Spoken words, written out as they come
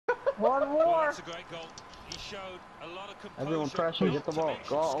One more. Well, that's a great goal. He showed a lot of composure. Everyone pressure, get the ball.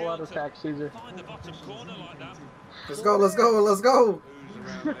 Go all out attack, Caesar. Find the bottom corner like that. Let's go, let's go, let's go.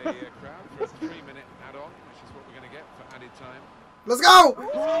 Who's around the crowd for a 3-minute add-on, which is what we're going to get for added time. Let's go.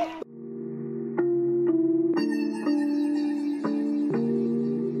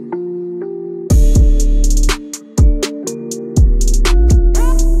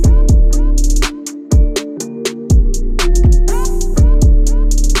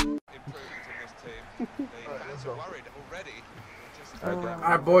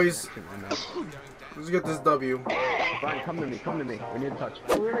 Alright, boys. Let's get this W. Brian, come to me, come to me. We need to touch.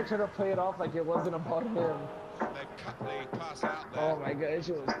 We really trying to play it off like it wasn't about him. Oh my gosh,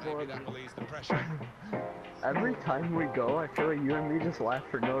 it was horrible. Every time we go, I feel like you and me just laugh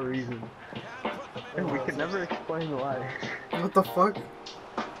for no reason. And we can never explain why. What the fuck?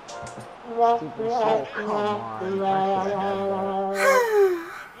 Oh, come on.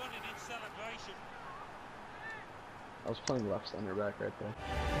 I was playing left center back right there.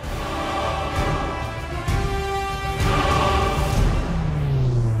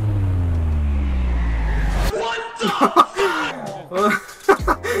 What the?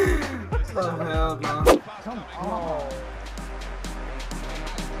 Oh hell no. Come on.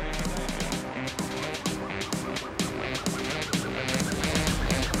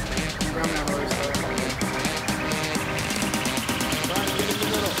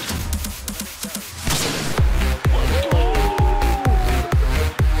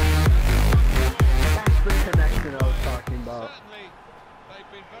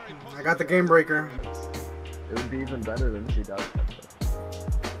 I got the game breaker. It would be even better than she does.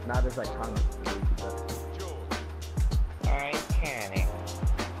 Not as iconic. Alright, Kenny.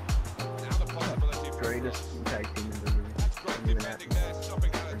 Greatest tag team in the movie. Don't even have.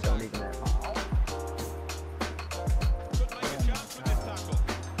 Don't even have.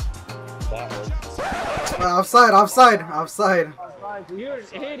 That was. Offside, offside, offside. You're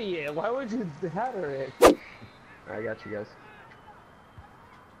an idiot. Why would you header it? I got you guys.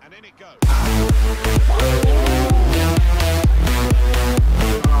 And in it goes.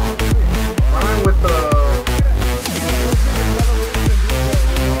 Brian with the...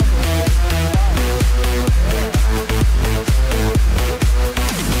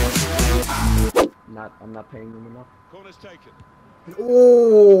 I'm not paying them enough. Corner's taken.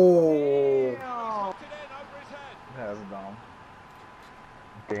 Oh. That's dumb.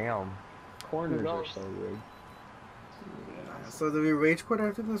 Damn. Corners are so weird. So do we rage quit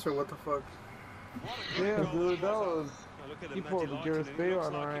after this, or what the fuck? Yeah, dude, that was... He pulled the Gareth Bale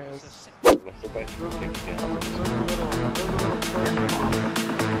on our ass. That's the best thing.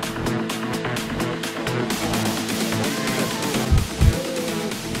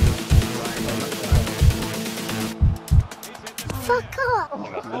 Fuck off! Oh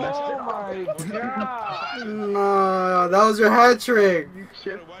my god! No, that was your hat trick. You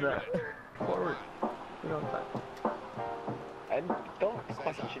chipped that. Forward. Get on top. And don't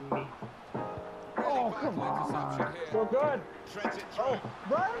question me. Oh, come on. So good. Oh,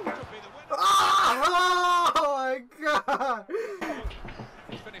 Brian! Oh my god!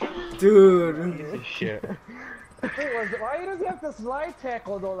 Dude. Shit. Why does he have to slide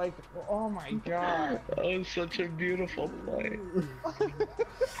tackle though? Like, oh my god. That was such a beautiful play.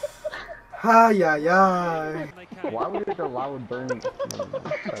 Hi, yeah, yeah. Why would it allow a burn? Dude,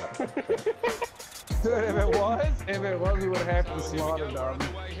 if it was, we would have to slaughter them.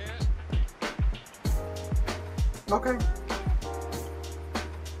 Okay.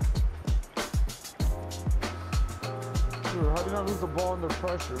 Dude, how do you not lose the ball under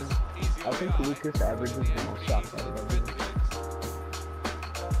pressure? I think Lucas averages the most shots out of everyone.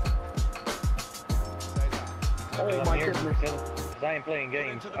 Oh my goodness. Because I ain't playing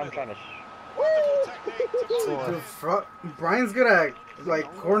games. I'm trying to... Dude, Brian's good at,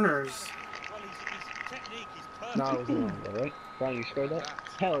 like, corners. No, it was wrong though, right? Brian, you scored that?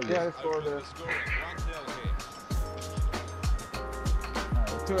 Hell yeah. Yeah, I scored it.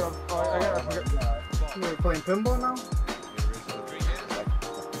 Dude, I gotta... We're playing pinball now?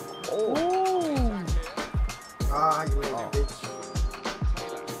 Oh! Ah, you little bitch.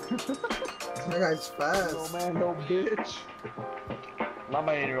 That guy's fast. No man, no bitch. My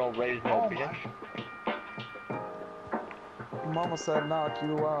man-year-old raised no bitch. Mama said knock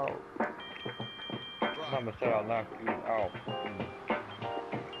you out. Mama said I'll knock you out.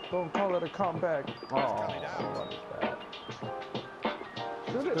 Don't call it a comeback. Oh, what is that?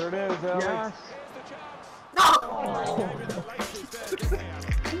 There it is, Alex. Yes. No! Oh,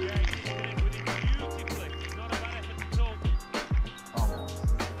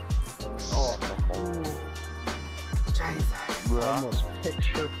 almost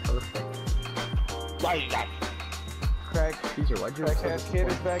picture perfect. Crack. Caesar, why'd you Crackhead kid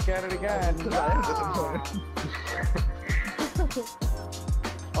is back at it again.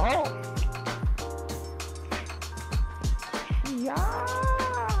 Oh!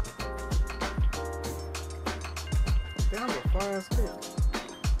 Yeah. Damn, a fire kick.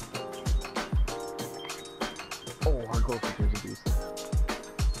 Oh, our goalkeeper is a beast.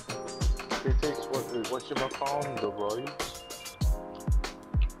 It takes what you call them, the roids.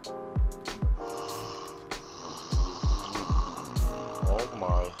 Oh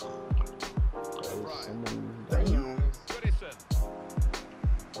my. Damn.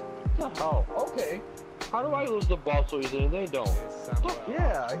 Oh, okay. How do I lose the ball so easily? They don't.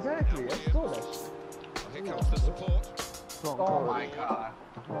 Yeah, exactly. Let's do that. Here comes the support. Oh my god.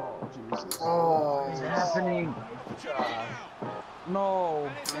 Oh Jesus. Oh. What's happening? No.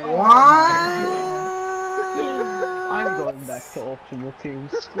 What? I'm going back to Ultimate Team.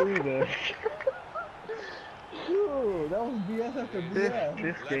 Screw this. Dude, that was BS after BS.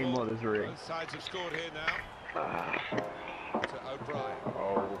 This game mode is rigged. Both sides have scored here now. To O'Brien.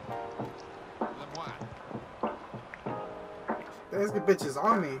 Oh. Lemoine. This bitch is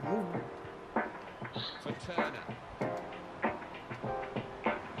on me. Move. For Turner.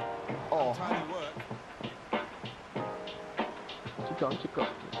 Oh. Tiny work. Keep on.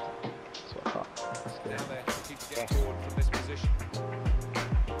 That's what I thought. Now they're looking to get forward from this position.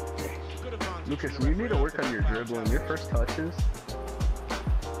 Good advantage. Lucas, you need to work on your dribbling. Your first touches.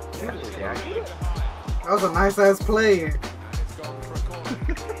 Yeah. That was a nice ass play. And it's gone for a corner.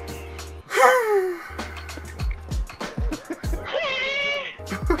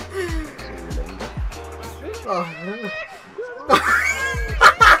 Oh.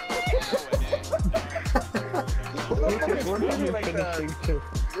 Lucas, work on your finishing too.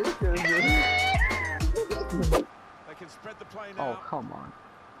 They can spread the play now. Oh, come on.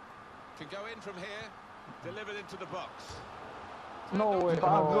 Can go in from here. Delivered into the box. No way.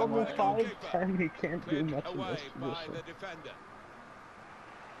 Bob, Oh, level my. 5'10", he can't do Cleared much in away this by position. the defender.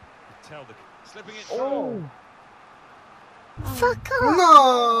 Tell the slipping it. Oh!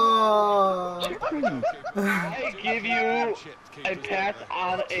 No. I give you a pass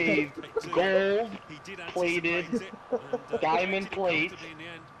on a gold-plated diamond plate,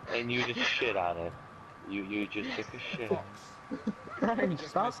 and you just shit on it. You just took a shit. Brian,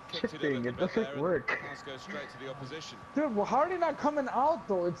 stop chipping. It doesn't work. Pass goes straight to the opposition. Dude, well, how are they not coming out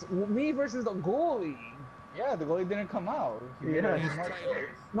though? It's me versus the goalie. Yeah, the goalie didn't come out. Yeah.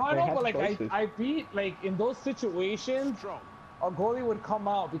 No, I They know, had but like choices. I beat like in those situations, a goalie would come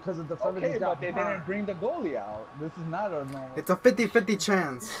out because of the defender Okay, just but got they hurt. didn't bring the goalie out. This is not a normal. It's a 50-50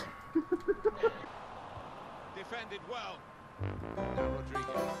 chance. Defended well. Now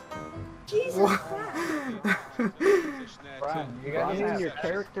Rodriguez. What? Brian, you gotta Brian, have your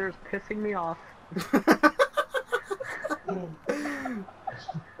character is pissing me off.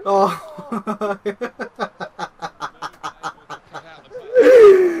 Oh.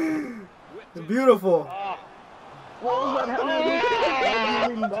 Beautiful. What was that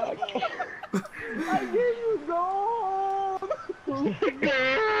happening? Back. I gave you goal.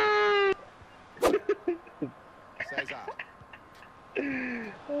 Cesar.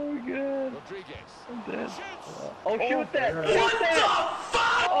 Oh god. Rodriguez. I'm dead. Oh, shoot that! What Shoot the that!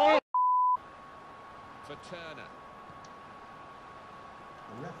 fuck? Oh. For Turner.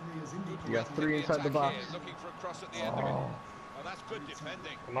 You got 3 inside the box. Here, looking for a cross at the end of it. Oh, that's good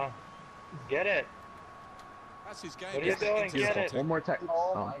defending. Come on. Get it. That's his game. What are you doing? Get it. One more time.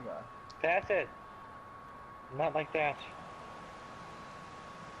 Oh my god. Pass it. Not like that.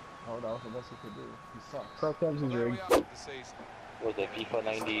 Oh, that was the best he could do. He sucks. Pro Cubs is Where we rigged. are with the season. Was it FIFA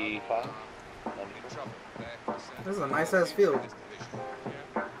 95? In trouble there. This is a nice ass field.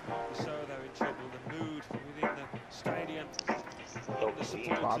 So they're in trouble. The mood within the stadium, Don't the see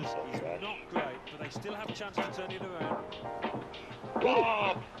supporters Bob. is not great, but they still have a chance to turn it around.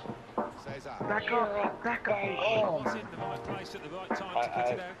 Bob! Cesar. Back up. Back up. He Oh. was in the right place at the right time to cut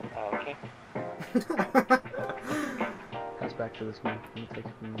it out. Okay. Pass back to this man. Let me take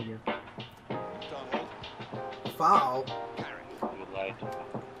it from him again. Donald. Foul. Carrick. You lied.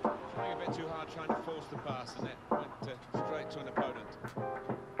 Trying a bit too hard, trying to force the pass, and it went straight to an opponent.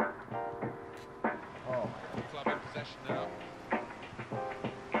 Oh. Club in possession now.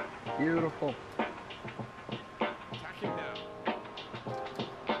 Beautiful. Attacking now.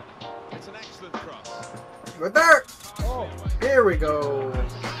 It's an excellent cross. Right there. Here we go.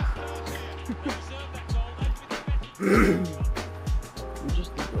 You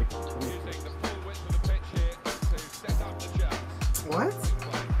just did like 20. Using the full width of the pitch here to set up the chance. What?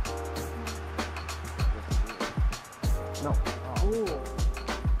 No. Ooh.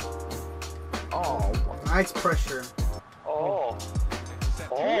 Nice pressure. Oh.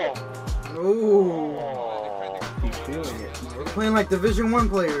 Oh. Ooh. Oh. He's feeling it. We're playing like Division 1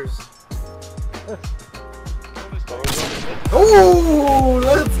 players. Oh,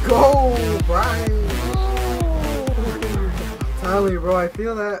 let's go, Brian. I'm telling you, bro, I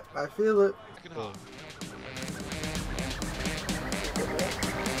feel that. I feel it.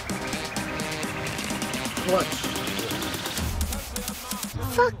 Clutch.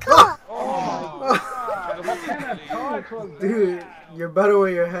 Fuck off! Dude, you're better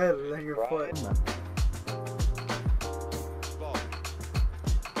with your head than your foot.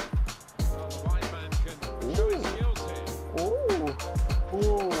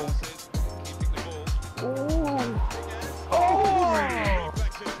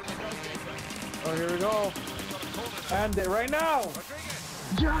 Oh, here we go. And it right now.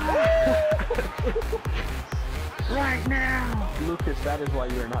 Right now! Lucas, that is why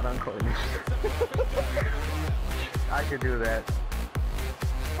you are not on corners. I could do that.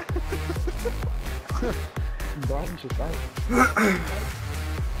 Brian just out.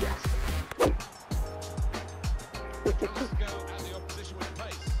 Yes.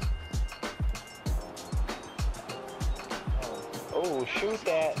 Oh, shoot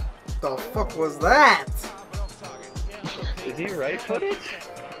that. The fuck was that? Is he right-footed?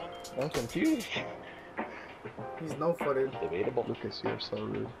 I'm confused. He's no-footed. Debatable. Lucas, you're so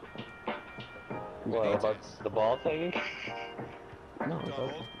rude. What about the ball thing? No, it's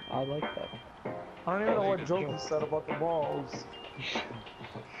okay. I like that. I don't even know what joke you said about the balls.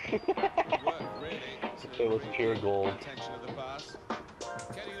 It was pure gold. Getting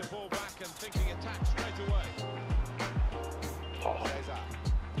the ball back and thinking attack straight away.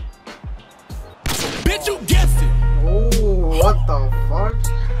 Bitch, you guessed it! Oh, what the fuck?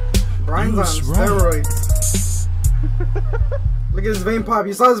 Brian's on steroids. Look at his vein pop.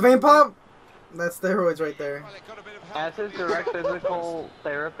 You saw his vein pop? That's steroids right there. As his direct physical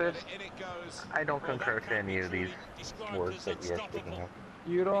therapist, I don't concur to any of these words that you are speaking of.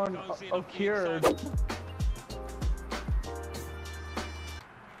 You don't cured.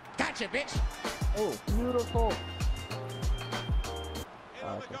 Gotcha, bitch! Oh, beautiful.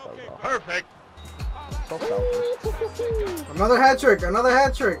 Perfect! So selfish. Another hat trick. Another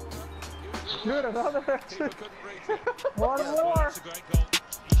hat trick. Dude, another hat trick. One more.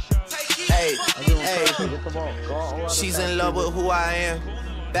 Hey, hey, Get the ball. Go all out she's of in love with who I am.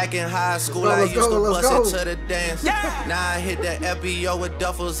 Back in high school, Let's I used go, to let's bust go. it to the dance. Now I hit the FBO with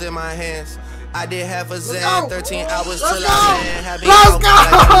duffels in my hands. I did half a go. Zan, 13 hours till Let's I go. land. Happy Let's out go.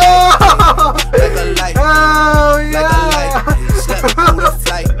 like a light, Oh, like a light. Slept through the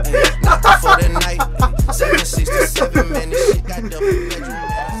flight, knocked off for the night. 767 minutes, shit got double bedroom.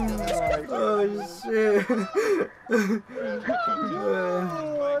 Oh, shit.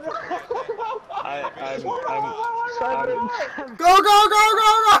 I'm Go, go, go, go,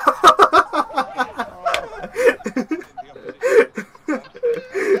 go!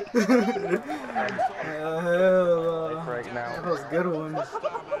 right now. That was a good one.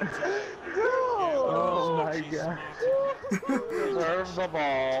 Oh my god. Serve the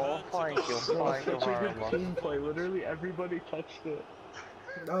ball. Thank you. That was Thank you such a very good much. team play. Literally everybody touched it.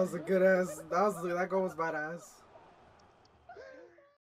 That was a good ass. That goal was badass.